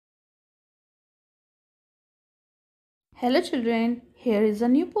Hello children, here is a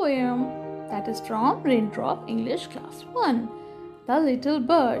new poem that is from Raindrop English Class 1. The Little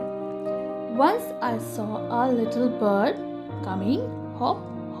Bird. Once I saw a little bird coming hop,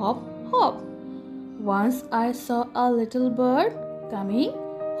 hop, hop. Once I saw a little bird coming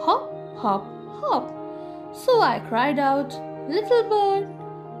hop, hop, hop. So I cried out, "Little bird,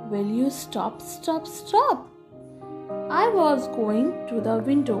 will you stop, stop, stop?" I was going to the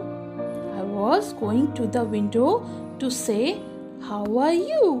window. I was going to the window to say, "How are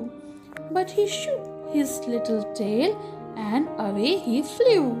you?" But he shook his little tail and away he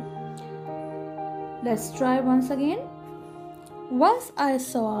flew. Let's try once again. Once I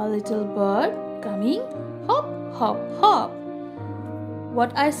saw a little bird coming hop, hop, hop.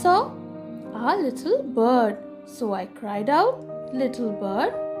 What I saw? A little bird. So I cried out, "Little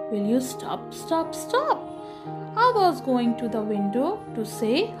bird, will you stop, stop, stop?" I was going to the window to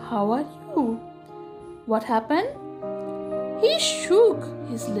say, "How are you?" What happened? He shook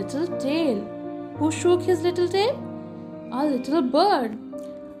his little tail. Who shook his little tail? A little bird.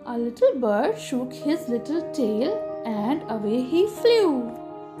 A little bird shook his little tail and away he flew.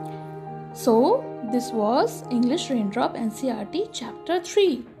 So, this was English Raindrop NCERT Chapter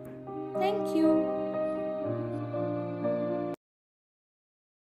 3. Thank you.